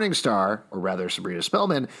Sabrina Morningstar, or rather Sabrina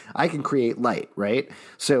Spellman, I can create light, right?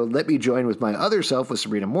 So let me join with my other self with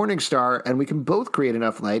Sabrina Morningstar, and we can both create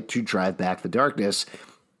enough light to drive back the darkness.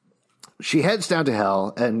 She heads down to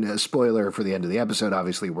hell, and spoiler for the end of the episode,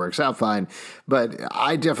 obviously works out fine. But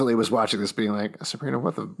I definitely was watching this being like, Sabrina,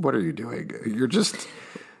 what are you doing?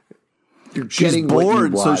 She's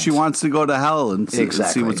bored, so she wants to go to hell and see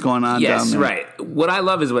what's going on down there. Right. What I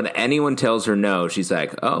love is when anyone tells her no, she's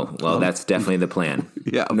like, oh, well, that's definitely the plan.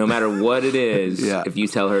 Yeah. No matter what it is, if you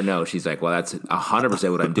tell her no, she's like, well, that's 100%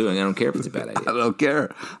 what I'm doing. I don't care if it's a bad idea. I don't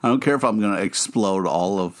care. I don't care if I'm going to explode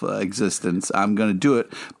all of existence. I'm going to do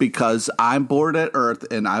it because I'm bored at Earth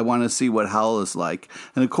and I want to see what hell is like.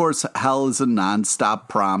 And, of course, hell is a nonstop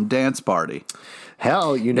prom dance party.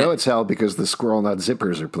 Hell, it's hell because the Squirrel Nut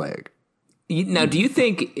Zippers are playing. Now, do you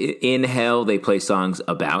think in hell they play songs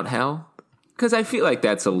about hell? Because I feel like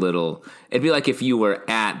that's it'd be like if you were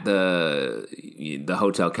at the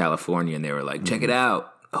Hotel California and they were like, check it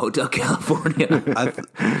out, Hotel California.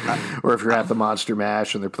 Or if you're at the Monster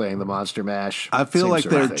Mash and they're playing the Monster Mash. I feel like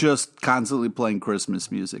they're just constantly playing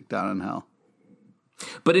Christmas music down in hell.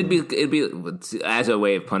 But it'd be as a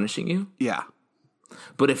way of punishing you? Yeah.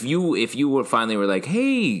 But if you were finally were like,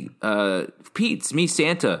 hey, Pete, it's me,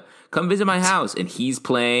 Santa. Come visit my house, and he's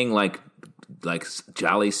playing like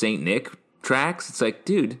Jolly Saint Nick tracks. It's like,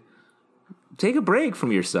 dude, take a break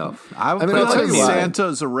from yourself. I mean, I'll tell you, Santa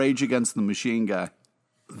is a Rage Against the Machine guy.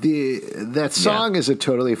 That song is a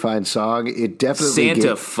totally fine song. It definitely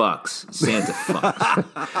Santa fucks.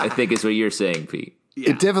 I think is what you're saying, Pete.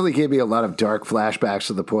 Yeah. It definitely gave me a lot of dark flashbacks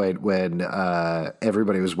to the point when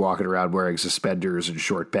everybody was walking around wearing suspenders and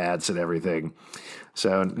short pants and everything.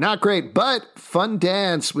 So not great, but fun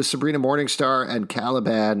dance with Sabrina Morningstar and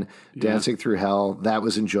Caliban dancing through hell. That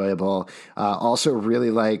was enjoyable. Also really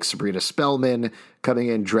like Sabrina Spellman coming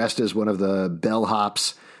in dressed as one of the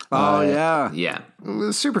bellhops. Yeah. It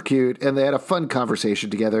was super cute, and they had a fun conversation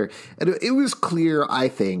together. And it was clear, I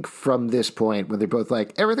think, from this point when they're both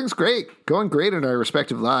like, everything's great, going great in our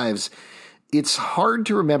respective lives. It's hard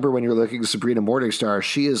to remember when you're looking at Sabrina Morningstar.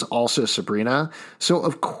 She is also Sabrina. So,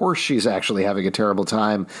 of course, she's actually having a terrible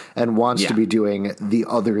time and wants to be doing the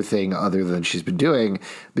other thing other than she's been doing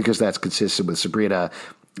because that's consistent with Sabrina.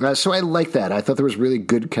 So I like that. I thought there was really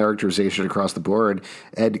good characterization across the board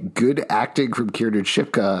and good acting from Kiernan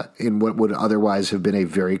Shipka in what would otherwise have been a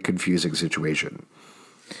very confusing situation.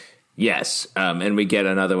 Yes, and we get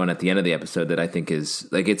another one at the end of the episode that I think is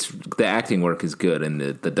like the acting work is good and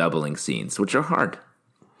the doubling scenes, which are hard.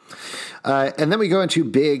 And then we go into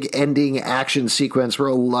big ending action sequence where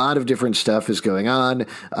a lot of different stuff is going on.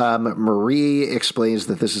 Marie explains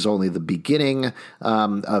that this is only the beginning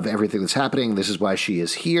of everything that's happening. This is why she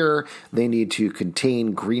is here. They need to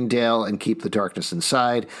contain Greendale and keep the darkness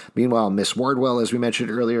inside. Meanwhile, Miss Wardwell, as we mentioned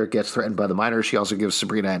earlier, gets threatened by the miners. She also gives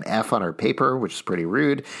Sabrina an F on her paper, which is pretty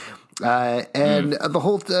rude. And the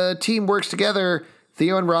whole team works together.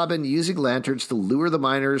 Theo and Robin using lanterns to lure the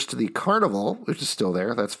miners to the carnival, which is still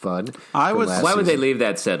there. That's fun. Why would they leave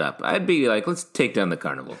that set up? I'd be like, let's take down the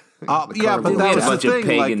carnival. But that was a bunch the of thing.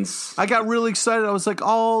 pagans. Like, I got really excited. I was like,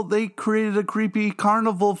 they created a creepy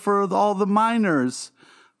carnival for all the miners.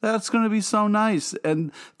 That's going to be so nice.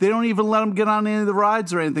 And they don't even let them get on any of the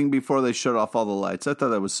rides or anything before they shut off all the lights. I thought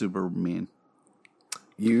that was super mean.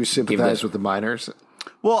 You sympathize with the miners?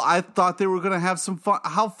 Well, I thought they were going to have some fun.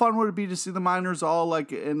 How fun would it be to see the miners all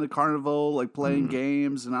like in the carnival, like playing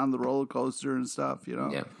games and on the roller coaster and stuff, you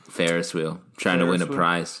know? Yeah, Ferris wheel, trying to win a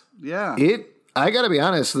prize. Yeah. I got to be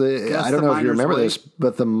honest, I don't know if you remember this,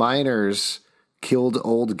 but the miners killed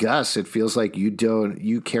old Gus. It feels like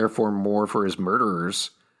you care more for his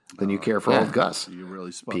murderers than you care for old Gus. You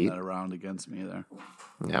really spun that around against me there.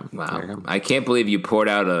 Yeah. Wow. I can't believe you poured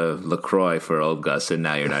out a LaCroix for old Gus, and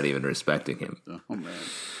now you're not even respecting him. Oh, man.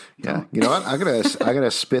 Yeah, you know what? I'm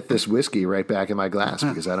gonna spit this whiskey right back in my glass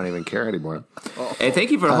because I don't even care anymore. Hey,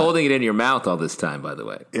 thank you for holding it in your mouth all this time, by the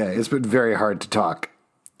way. Yeah, it's been very hard to talk.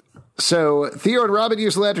 So Theo and Robin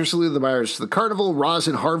use the lantern to salute the Myers to the carnival. Roz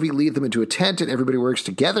and Harvey lead them into a tent, and everybody works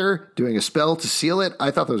together, doing a spell to seal it.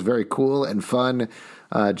 I thought that was very cool and fun.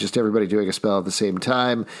 Just everybody doing a spell at the same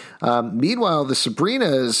time. Meanwhile, the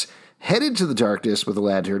Sabrinas head into the darkness with a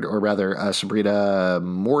lantern, or rather, Sabrina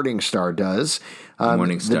Morningstar does.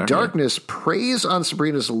 The darkness preys on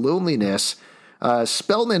Sabrina's loneliness.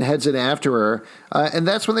 Spellman heads in after her, and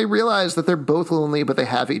that's when they realize that they're both lonely, but they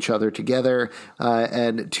have each other together.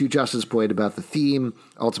 And to Justin's point about the theme,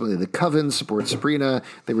 ultimately the coven supports Sabrina.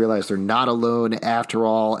 They realize they're not alone after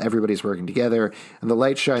all. Everybody's working together, and the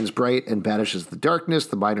light shines bright and banishes the darkness.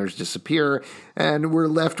 The miners disappear, and we're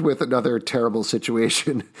left with another terrible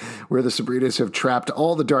situation where the Sabrinas have trapped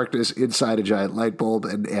all the darkness inside a giant light bulb,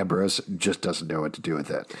 and Ambrose just doesn't know what to do with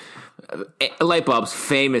it. Light bulbs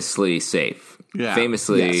famously safe. Yeah.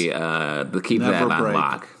 Famously, the keep Never that on break.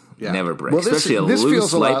 lock. Yeah. Never break. Well, Especially a this loose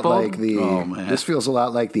feels a light lot bulb. like this feels a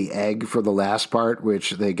lot like the egg for the last part,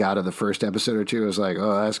 which they got in the first episode or two. It was like,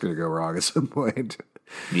 oh, that's going to go wrong at some point.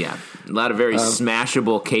 Yeah, a lot of very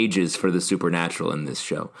smashable cages for the supernatural in this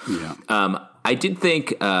show. Yeah, I did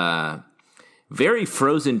think very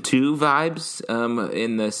Frozen 2 vibes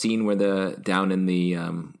in the scene where down in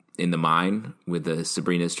the mine with the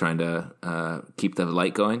Sabrina's trying to keep the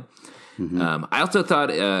light going. Mm-hmm. I also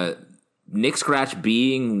thought Nick Scratch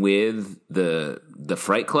being with the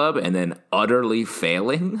Fright Club and then utterly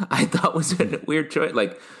failing, I thought was a weird choice.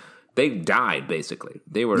 Like, they died, basically.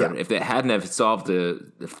 They were if they hadn't have solved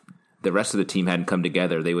the rest of the team hadn't come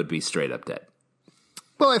together, they would be straight up dead.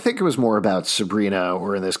 Well, I think it was more about Sabrina,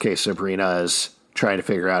 or in this case, Sabrina's trying to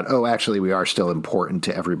figure out, oh, actually, we are still important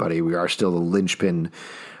to everybody. We are still the linchpin.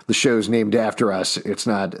 The show's named after us. It's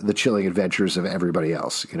not the chilling adventures of everybody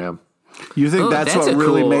else, you know? You think that's what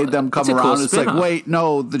really made them come around? Cool it's like, wait,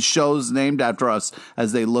 no, the show's named after us,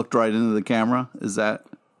 as they looked right into the camera? Is that?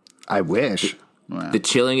 I wish. The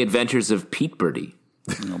chilling adventures of Pete Birdie.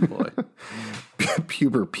 Oh, boy.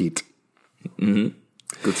 Puber Pete. Mm-hmm.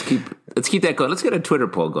 Let's keep that going. Let's get a Twitter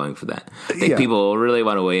poll going for that. I think people will really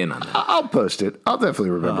want to weigh in on that. I'll post it. I'll definitely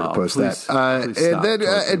remember to post that. And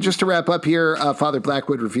then just to wrap up here, Father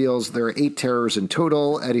Blackwood reveals there are 8 terrors in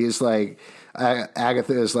total, and he's like,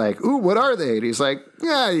 Agatha is like, ooh, what are they? And he's like,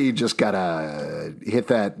 yeah, you just gotta hit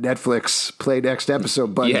that Netflix play next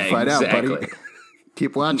episode button to find out, buddy.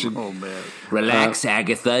 Keep watching. Oh, man. Relax,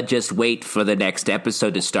 Agatha. Just wait for the next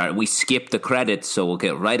episode to start. We skipped the credits, so we'll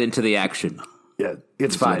get right into the action. Yeah,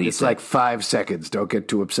 it's fine. It's like 5 seconds. Don't get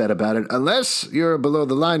too upset about it. Unless you're a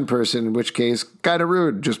below-the-line person, in which case, kind of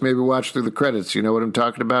rude. Just maybe watch through the credits. You know what I'm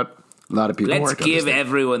talking about? A lot of people Let's give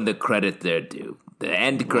everyone the credit they're due. The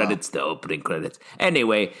end credits, the opening credits.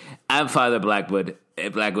 Anyway, I'm Father Blackwood,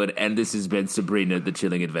 and this has been Sabrina, The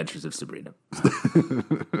Chilling Adventures of Sabrina.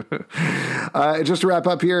 Just to wrap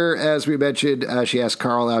up here, as we mentioned, she asked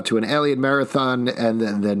Carl out to an alien marathon, and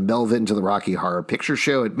then Melvin to the Rocky Horror Picture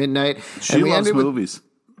Show at midnight. She loves movies.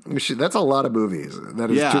 That's a lot of movies.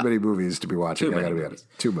 That is too many movies to be watching. I gotta be honest.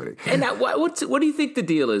 Too many. And what do you think the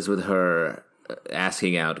deal is with her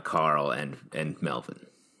asking out Carl and Melvin?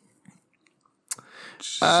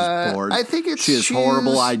 She's bored. I think she has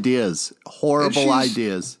horrible ideas.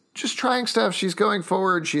 Ideas. Just trying stuff. She's going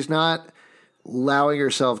forward. She's not allowing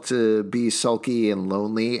herself to be sulky and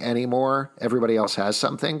lonely anymore. Everybody else has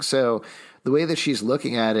something. So the way that she's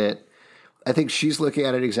looking at it, I think she's looking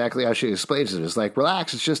at it exactly how she explains it. It's like,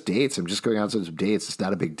 relax, it's just dates. I'm just going on some dates. It's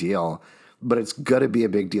not a big deal. But it's going to be a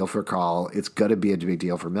big deal for Carl. It's going to be a big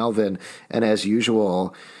deal for Melvin. And as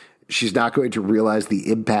usual, she's not going to realize the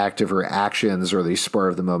impact of her actions or the spur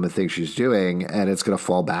of the moment thing she's doing, and it's going to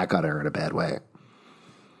fall back on her in a bad way.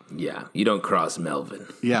 Yeah, you don't cross Melvin.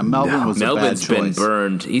 Yeah, Melvin's been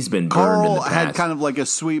burned. He's been burned Carl in the past. had kind of like a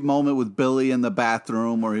sweet moment with Billy in the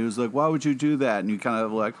bathroom where he was like, why would you do that? And you kind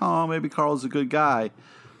of like, oh, maybe Carl's a good guy.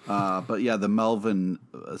 But yeah, the Melvin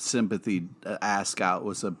sympathy ask out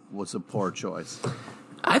was a poor choice.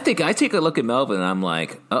 I think I take a look at Melvin and I'm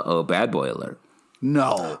like, uh-oh, bad boy alert.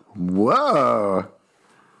 No. Whoa.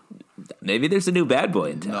 Maybe there's a new bad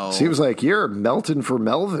boy in town. No. Seems like you're melting for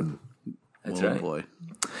Melvin. That's right. Boy.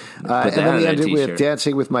 And then we ended with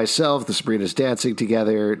Dancing with Myself. The Sabrinas dancing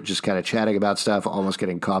together, just kind of chatting about stuff, almost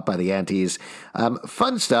getting caught by the aunties.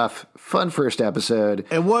 Fun stuff. Fun first episode.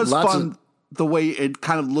 It was fun. the way it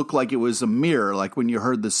kind of looked like it was a mirror. Like when you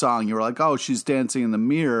heard the song, you were like, oh, she's dancing in the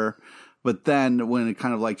mirror. But then when it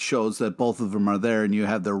kind of like shows that both of them are there and you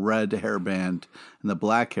have the red hairband and the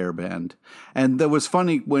black hairband. And that was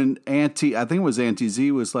funny when I think it was Auntie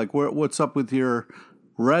Z was like, what's up with your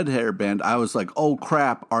red hairband? I was like, oh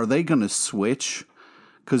crap, are they going to switch?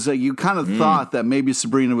 Because you kind of thought that maybe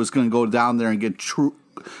Sabrina was going to go down there and get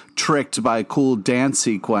tricked by a cool dance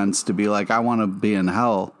sequence to be like, I want to be in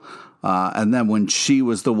hell. And then when she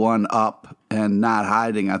was the one up and not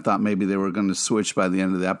hiding, I thought maybe they were going to switch by the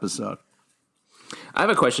end of the episode. I have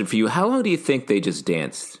a question for you. How long do you think they just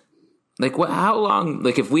danced? Like, how long?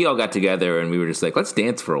 Like, if we all got together and we were just like, let's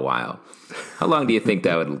dance for a while, how long do you think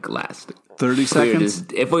that would last? 30 seconds?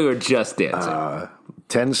 If we were just dancing.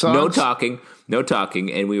 10 songs? No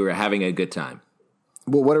talking, and we were having a good time.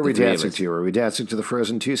 Well, what are we dancing to? Are we dancing to the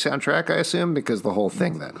Frozen 2 soundtrack, I assume? Because the whole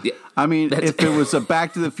thing, then. Yeah, I mean, if it was a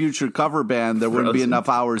Back to the Future cover band, there wouldn't be enough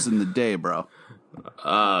hours in the day, bro.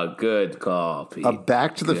 Good call, Pete. A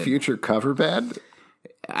Back to the Future cover band?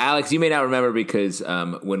 Alex, you may not remember because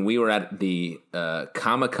when we were at the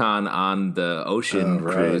Comic-Con on the ocean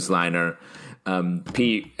cruise liner,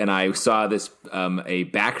 Pete and I saw this a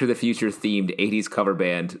Back to the Future themed 80s cover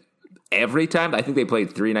band. Every time, I think they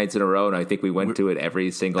played 3 nights in a row, and I think we went to it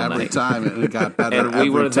every single night. Every time, it got better. And we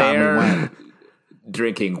were there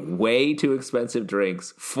drinking way too expensive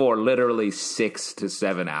drinks for literally 6 to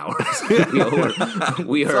 7 hours.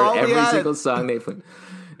 we heard every single song they played,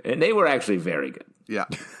 and they were actually very good. Yeah.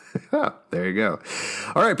 There you go.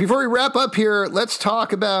 All right, before we wrap up here, let's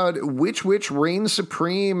talk about which reigns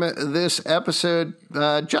supreme this episode.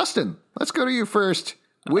 Justin, let's go to you first.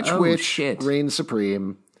 Which reigns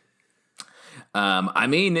supreme? I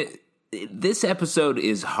mean, this episode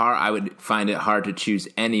is hard. I would find it hard to choose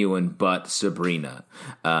anyone but Sabrina.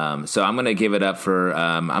 So I'm going to give it up for,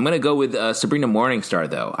 I'm going to go with Sabrina Morningstar,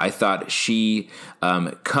 though. I thought she,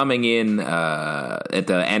 coming in at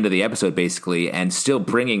the end of the episode, basically, and still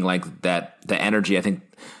bringing like the energy, I think,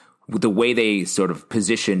 the way they sort of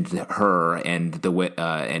positioned her and the way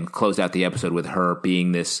and closed out the episode with her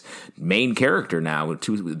being this main character now,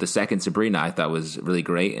 the second Sabrina, I thought was really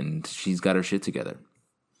great, and she's got her shit together.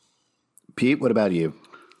 Pete, what about you?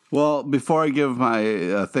 Well, before I give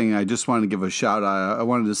my thing, I just wanted to give a shout out. I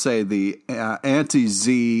wanted to say the Auntie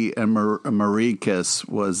Z and Marie kiss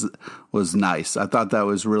was nice. I thought that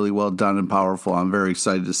was really well done and powerful. I'm very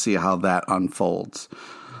excited to see how that unfolds.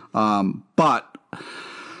 But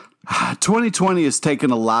 2020 has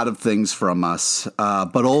taken a lot of things from us,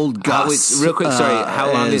 but old Gus. Real quick, sorry.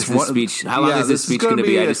 How long is this speech? How long is this speech going to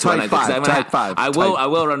be? I just want to. Type 5. I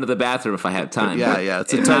will run to the bathroom if I have time. Yeah.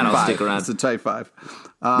 It's a type 5. I'll stick around. It's a type 5.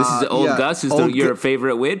 This is old Gus. Is your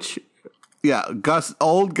favorite witch? Yeah,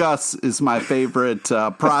 Old Gus is my favorite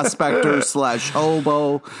prospector /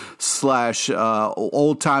 hobo /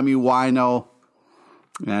 old timey wino,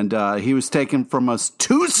 and he was taken from us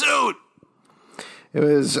too soon. It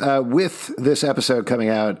was with this episode coming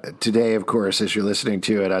out today, of course, as you're listening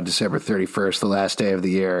to it on December 31st, the last day of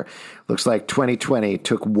the year. Looks like 2020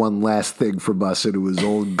 took one last thing from us, and it was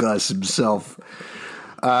old Gus himself.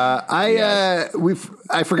 I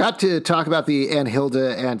forgot to talk about the Aunt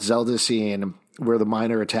Hilda, Aunt Zelda scene where the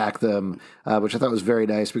miner attacked them, which I thought was very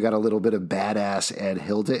nice. We got a little bit of badass Aunt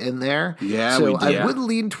Hilda in there. Yeah, so we did. I would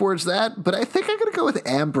lean towards that, but I think I'm going to go with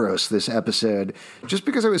Ambrose this episode, just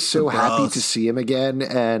because I was so happy to see him again,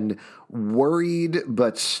 and worried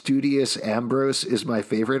but studious Ambrose is my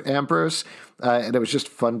favorite Ambrose. And it was just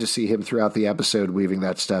fun to see him throughout the episode weaving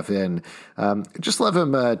that stuff in. Just love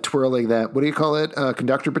him twirling that, what do you call it,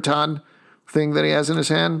 conductor baton thing that he has in his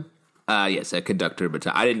hand? Yes, a conductor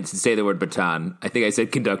baton. I didn't say the word baton. I think I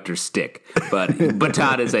said conductor stick, but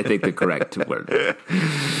baton is, I think, the correct word.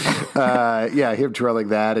 Yeah, him twirling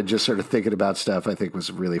that and just sort of thinking about stuff, I think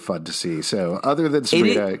was really fun to see. So other than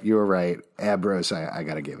Sabrina, you were right. Ambrose, I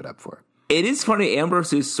got to give it up for. It is funny.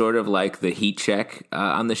 Ambrose is sort of like the heat check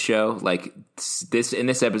on the show. Like in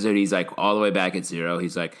this episode, he's like all the way back at 0.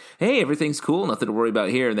 He's like, "Hey, everything's cool, nothing to worry about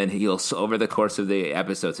here." And then he'll, over the course of the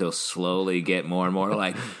episodes, he'll slowly get more and more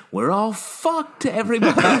like, "We're all fucked,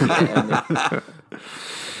 everybody."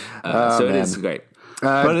 So it is great.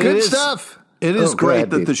 But good stuff. It is great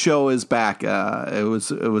that the show is back. It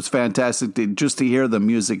was fantastic to hear the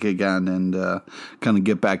music again and kind of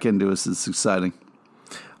get back into us. It's exciting.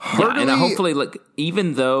 Yeah, and hopefully, like,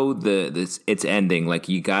 even though it's ending, like,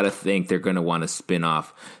 you got to think they're going to want to spin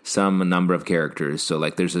off some number of characters. So,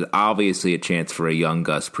 like, there's obviously a chance for a young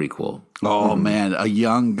Gus prequel. Oh, man, a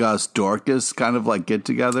young Gus Dorcas kind of like get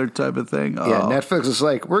together type of thing. Oh. Yeah, Netflix is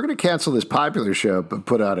like, we're going to cancel this popular show, but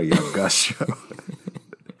put out a young Gus show.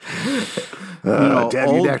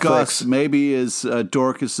 Old Gus maybe is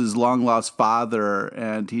Dorcas's long-lost father,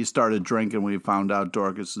 and he started drinking when he found out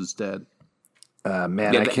Dorcas is dead.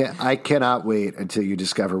 Man, I cannot wait until you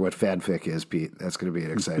discover what fanfic is, Pete. That's going to be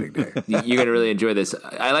an exciting day. You're going to really enjoy this.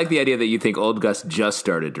 I like the idea that you think old Gus just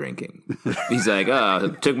started drinking. He's like,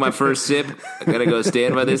 took my first sip. I got to go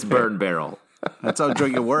stand by this burn barrel. That's how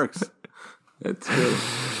drinking works. That's good.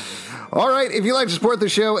 All right. If you'd like to support the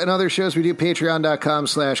show and other shows, we do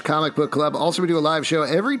patreon.com/Comic Book Club. Also, we do a live show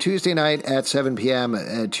every Tuesday night at 7 p.m.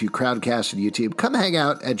 to Crowdcast on YouTube. Come hang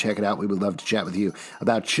out and check it out. We would love to chat with you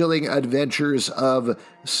about Chilling Adventures of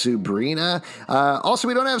Sabrina. Also,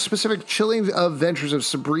 we don't have specific Chilling Adventures of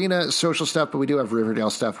Sabrina social stuff, but we do have Riverdale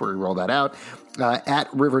stuff where we roll that out. At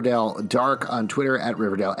Riverdale Dark on Twitter, at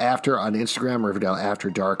Riverdale After on Instagram, Riverdale After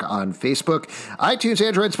Dark on Facebook, iTunes,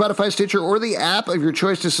 Android, Spotify, Stitcher, or the app of your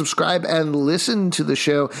choice to subscribe and listen to the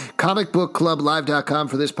show. ComicBookClubLive.com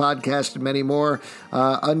for this podcast and many more.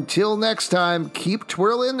 Until next time, keep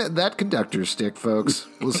twirling that conductor stick, folks.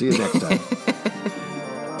 We'll see you next time.